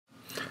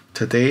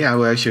Today I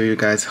will show you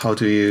guys how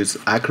to use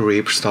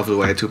Acrorip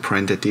software to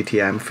print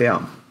DTM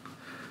film.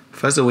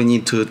 First we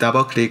need to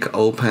double click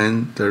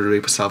open the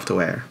RIP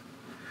software.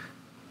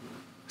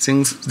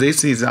 Since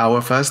this is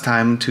our first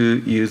time to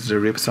use the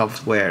RIP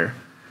software,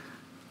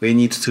 we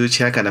need to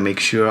check and make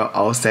sure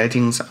all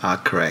settings are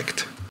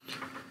correct.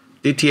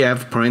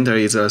 DTF printer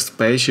is a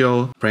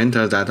special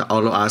printer that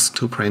allows us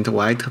to print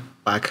white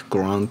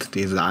background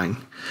design,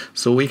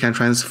 so we can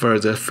transfer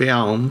the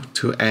film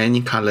to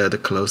any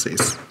colored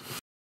clothes.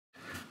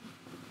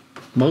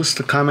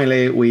 Most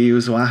commonly, we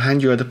use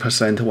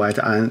 100% white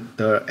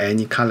under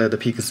any colored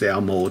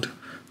pixel mode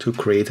to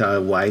create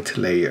a white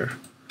layer.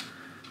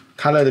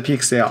 Colored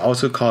pixel,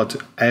 also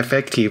called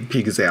effective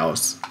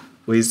pixels.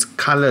 With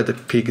colored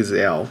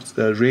pixels,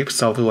 the RIP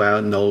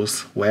software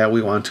knows where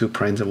we want to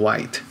print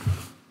white.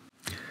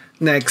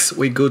 Next,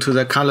 we go to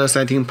the color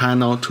setting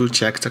panel to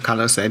check the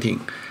color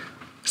setting.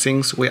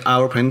 Since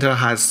our printer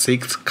has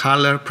 6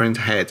 color print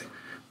heads,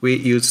 we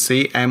use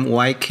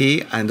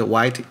CMYK and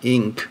White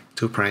Ink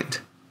to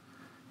print.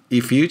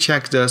 If you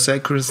check the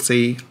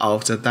accuracy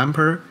of the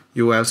damper,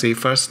 you will see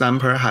first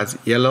damper has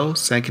yellow,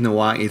 second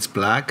one is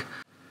black,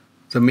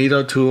 the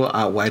middle two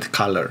are white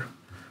color.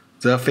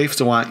 The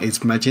fifth one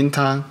is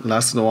magenta,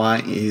 last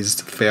one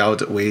is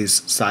filled with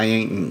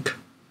cyan ink.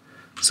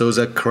 So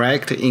the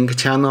correct ink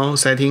channel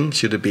setting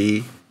should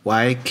be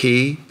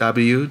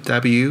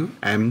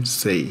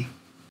YKWWMC.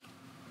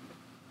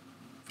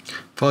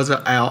 For the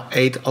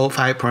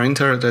l805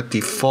 printer, the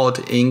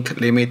default ink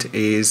limit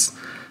is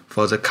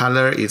for the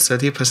color is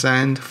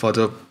 30%, for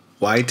the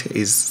white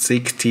is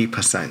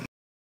 60%.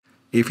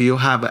 If you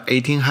have an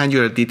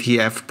 1800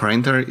 DTF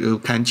printer, you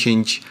can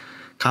change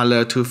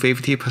color to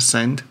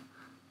 50%,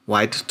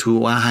 white to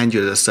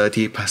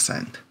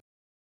 130%.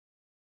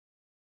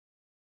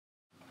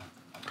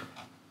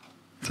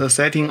 The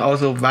setting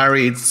also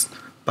varies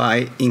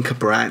by ink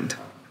brand.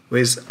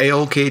 With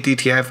l805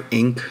 DTF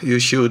ink, you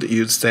should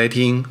use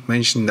setting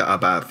mentioned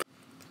above.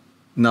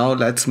 Now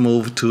let's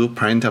move to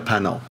printer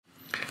panel.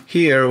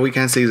 Here we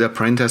can see the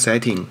printer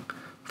setting.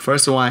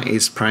 First one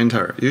is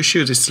printer. You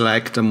should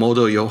select the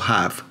model you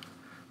have.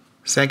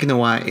 Second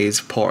one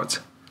is port.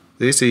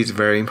 This is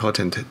very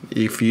important.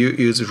 If you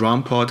use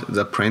wrong port,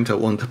 the printer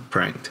won't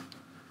print.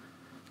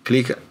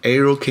 Click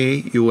arrow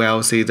key, you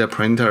will see the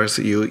printers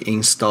you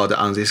installed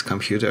on this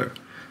computer.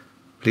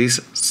 Please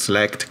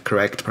select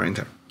correct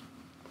printer.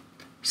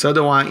 Third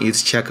one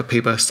is check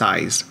paper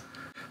size.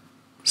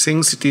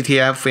 Since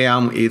DTF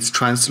film is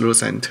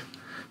translucent,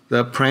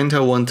 the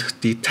printer won't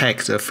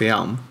detect the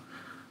film,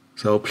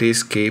 so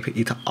please keep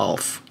it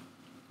off.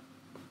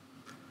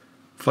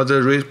 For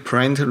the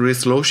print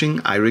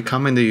resolution, I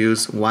recommend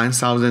use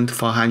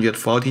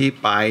 1440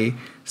 by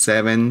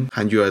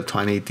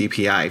 720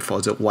 dpi for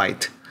the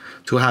white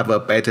to have a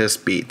better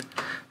speed,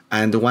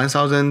 and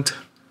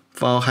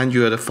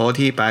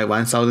 1440 by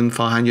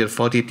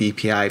 1440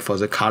 dpi for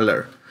the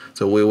color,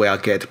 so we will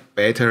get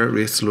better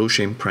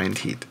resolution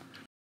printed.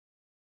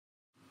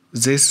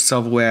 This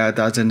software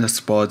doesn't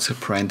support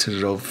print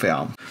roll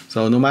film,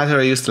 so no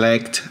matter you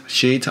select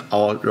sheet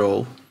or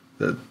roll,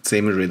 the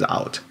same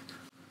result.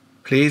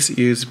 Please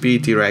use B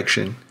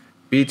direction.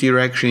 B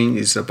direction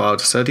is about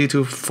 30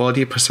 to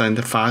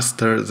 40%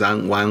 faster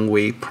than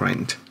one-way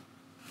print.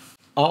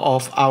 All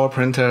of our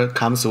printer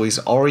comes with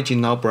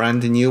original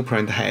brand new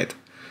print head,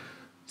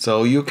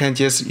 so you can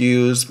just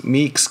use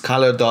mix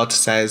color dot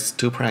size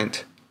to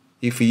print.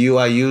 If you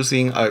are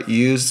using a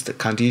used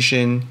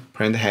condition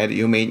print head,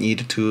 you may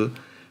need to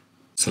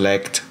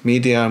select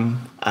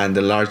medium and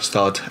large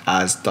dot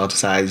as dot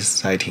size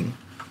setting.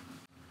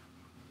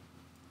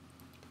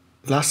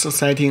 Last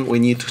setting we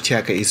need to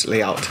check is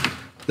layout.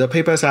 The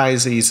paper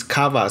size is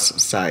canvas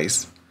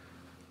size.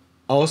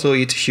 Also,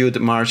 it should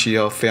match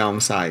your film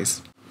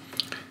size.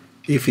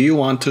 If you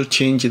want to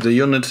change the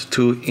unit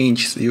to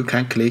inches, you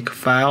can click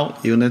File,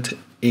 Unit,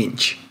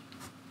 Inch.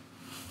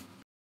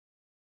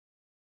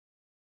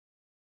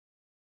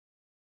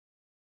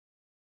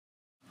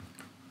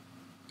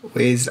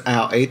 With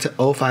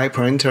l805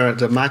 printer,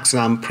 the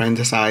maximum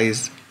print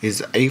size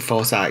is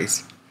A4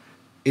 size.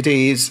 It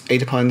is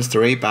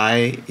 8.3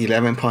 by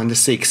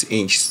 11.6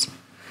 inches.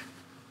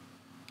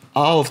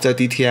 All of the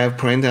DTF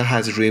printer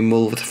has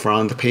removed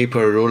from the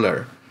paper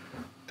ruler.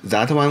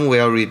 That one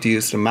will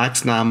reduce the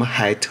maximum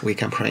height we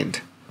can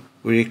print.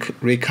 We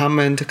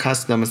recommend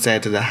custom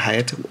set the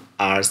height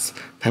as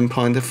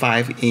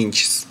 10.5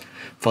 inches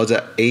for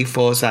the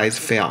A4 size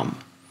film.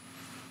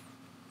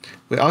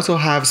 We also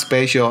have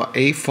special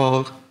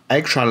A4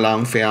 extra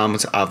long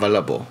films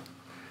available.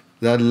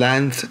 The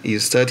length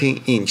is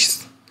 13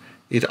 inches.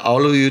 It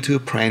allows you to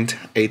print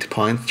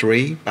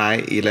 8.3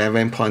 by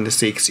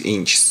 11.6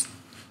 inches.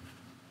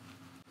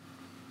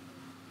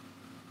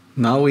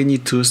 Now we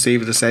need to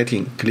save the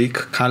setting. Click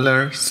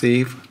Color,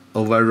 Save,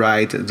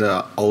 override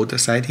the old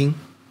setting.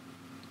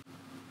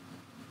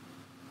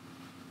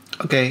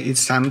 Okay,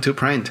 it's time to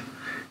print.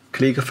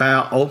 Click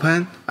File,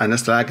 Open, and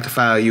select the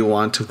file you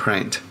want to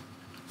print.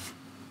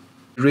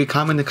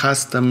 Recommend the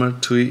customer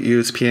to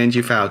use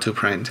PNG file to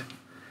print.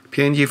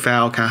 PNG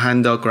file can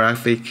handle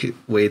graphic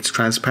with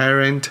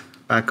transparent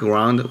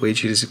background,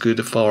 which is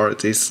good for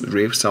this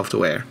RIP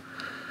software.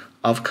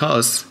 Of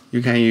course,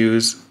 you can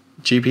use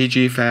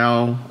JPG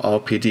file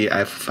or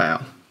PDF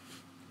file.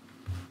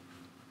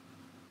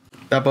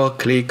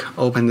 Double-click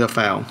Open the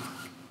file.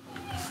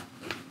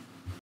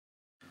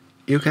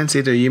 You can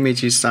see the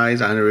image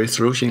size and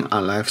resolution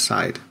on left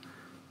side.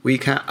 We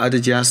can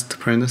adjust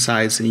print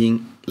size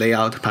in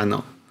Layout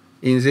panel.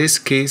 In this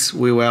case,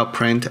 we will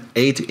print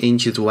 8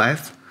 inches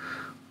width.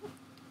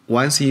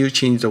 Once you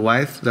change the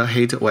width, the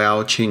height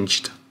will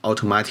change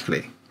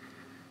automatically.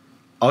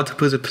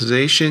 Output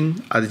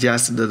position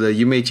adjusts the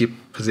image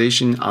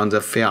position on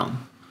the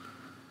film.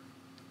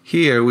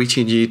 Here we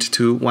change it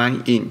to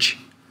 1 inch.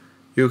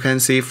 You can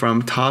see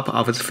from top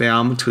of the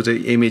film to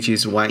the image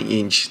is 1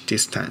 inch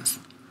distance.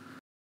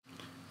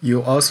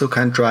 You also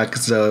can drag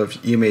the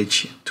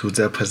image to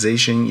the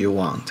position you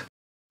want.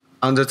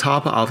 On the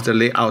top of the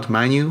layout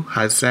menu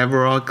has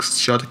several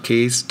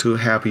shortcuts to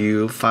help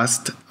you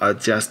fast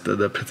adjust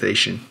the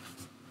position.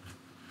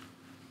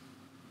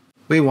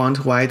 We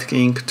want white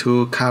ink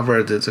to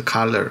cover the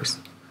colors,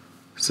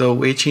 so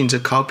we change the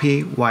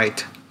copy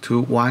white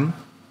to 1,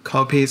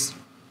 copies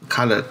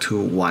color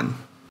to 1.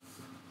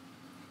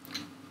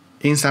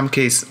 In some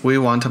cases, we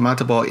want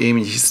multiple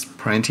images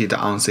printed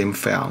on same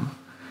film.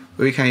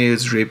 We can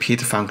use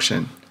repeat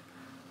function.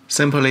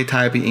 Simply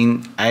type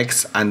in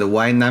X and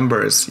Y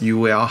numbers, you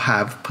will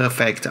have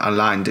perfect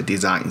aligned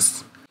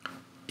designs.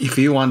 If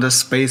you want a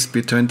space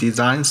between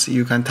designs,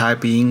 you can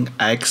type in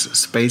X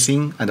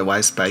spacing and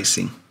Y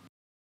spacing.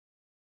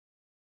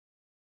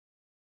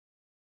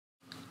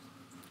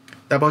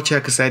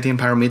 Double-check setting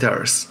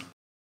parameters.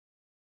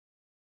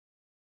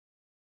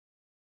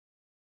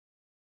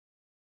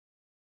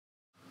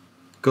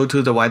 Go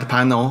to the White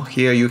panel.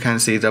 Here you can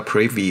see the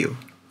preview.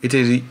 It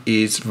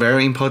is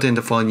very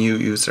important for new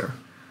user.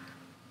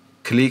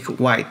 Click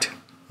White.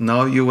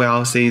 Now you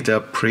will see the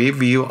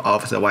preview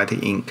of the white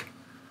ink.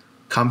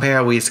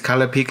 Compare with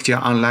color picture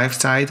on left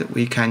side,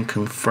 we can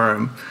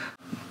confirm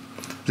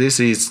this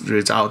is the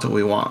result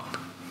we want.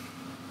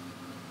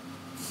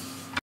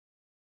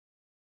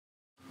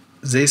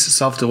 This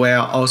software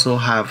also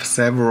have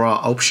several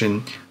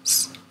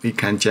options we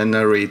can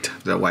generate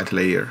the white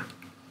layer.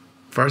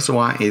 First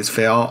one is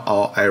fill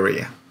all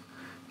area.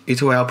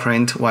 It will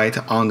print white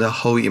on the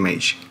whole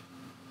image.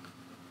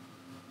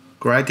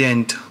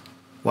 Gradient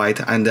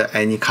white under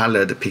any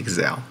colored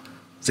pixel.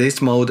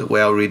 This mode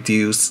will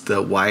reduce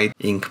the white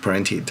ink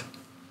printed.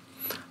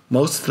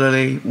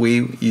 Mostly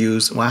we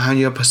use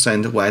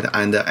 100% white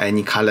under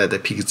any colored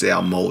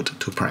pixel mode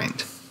to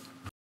print.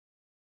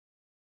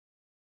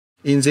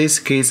 In this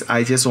case,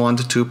 I just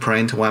want to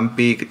print one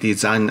big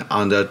design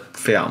on the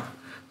film,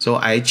 so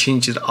I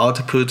changed the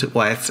output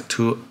width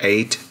to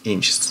 8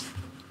 inches.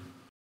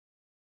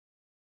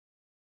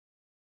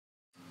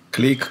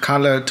 Click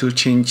Color to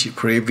change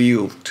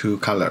preview to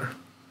color.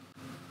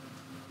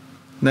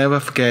 Never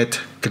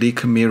forget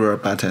click Mirror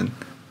button,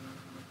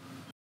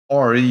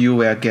 or you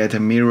will get a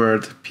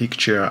mirrored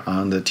picture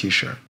on the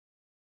t-shirt.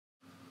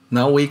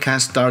 Now we can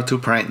start to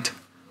print.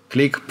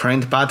 Click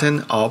Print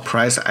button or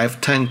press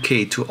F10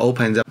 key to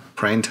open the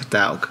print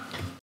dialog.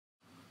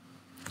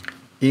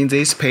 In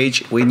this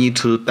page, we need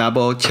to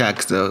double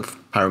check the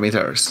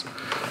parameters.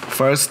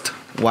 First,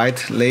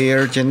 white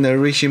layer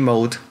generation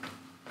mode.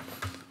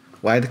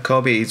 White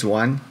copy is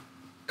 1,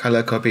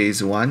 color copy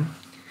is 1.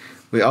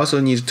 We also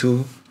need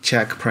to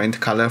check print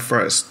color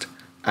first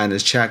and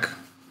check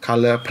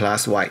color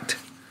plus white.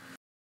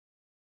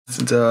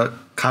 The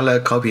color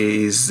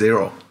copy is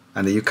 0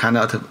 and you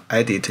cannot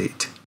edit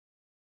it.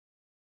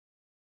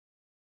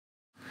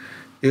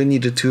 You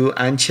need to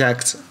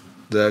uncheck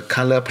the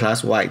color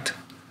plus white.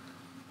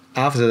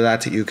 After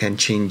that, you can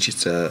change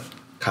the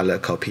color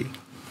copy.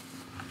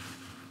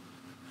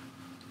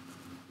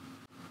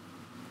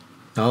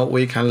 Now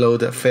we can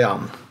load the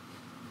film.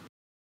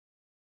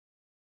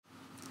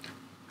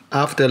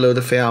 After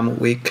load film,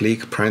 we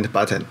click Print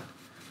button.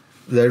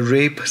 The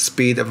RIP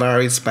speed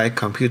varies by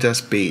computer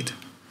speed.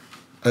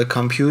 A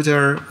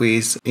computer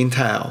with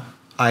Intel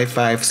i5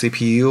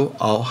 CPU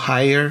or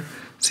higher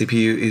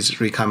CPU is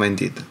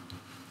recommended.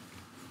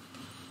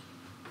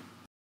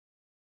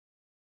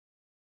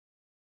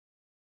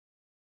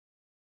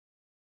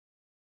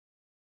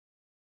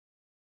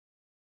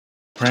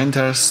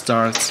 Printer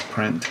starts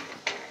print.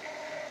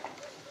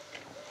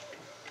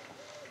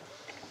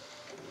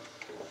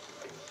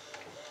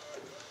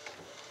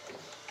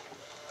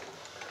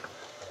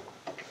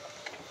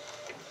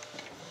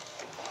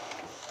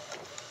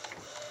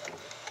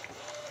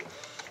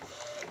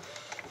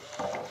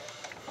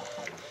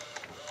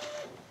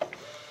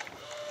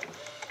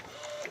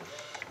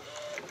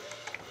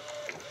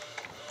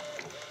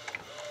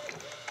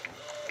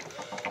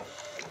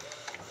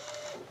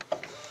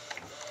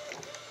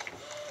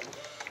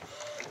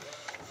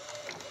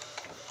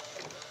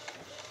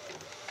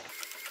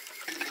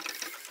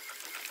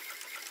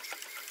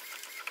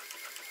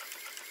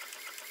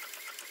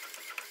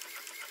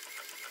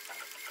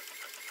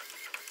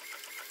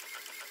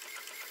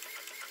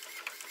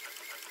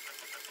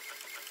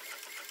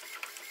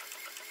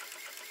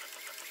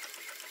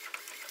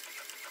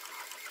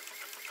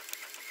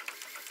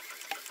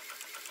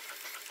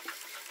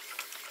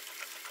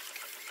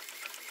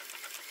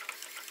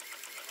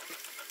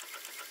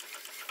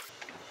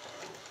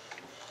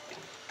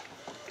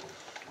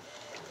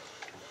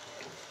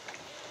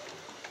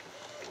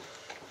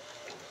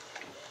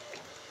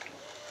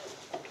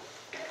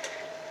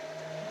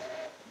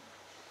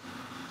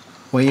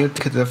 When you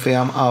take the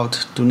film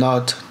out, do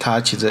not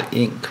touch the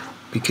ink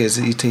because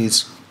it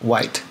is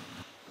white.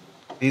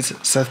 Please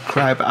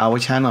subscribe our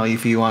channel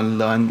if you want to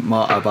learn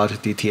more about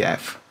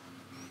DTF.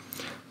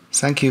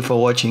 Thank you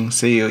for watching.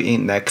 See you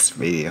in next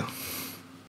video.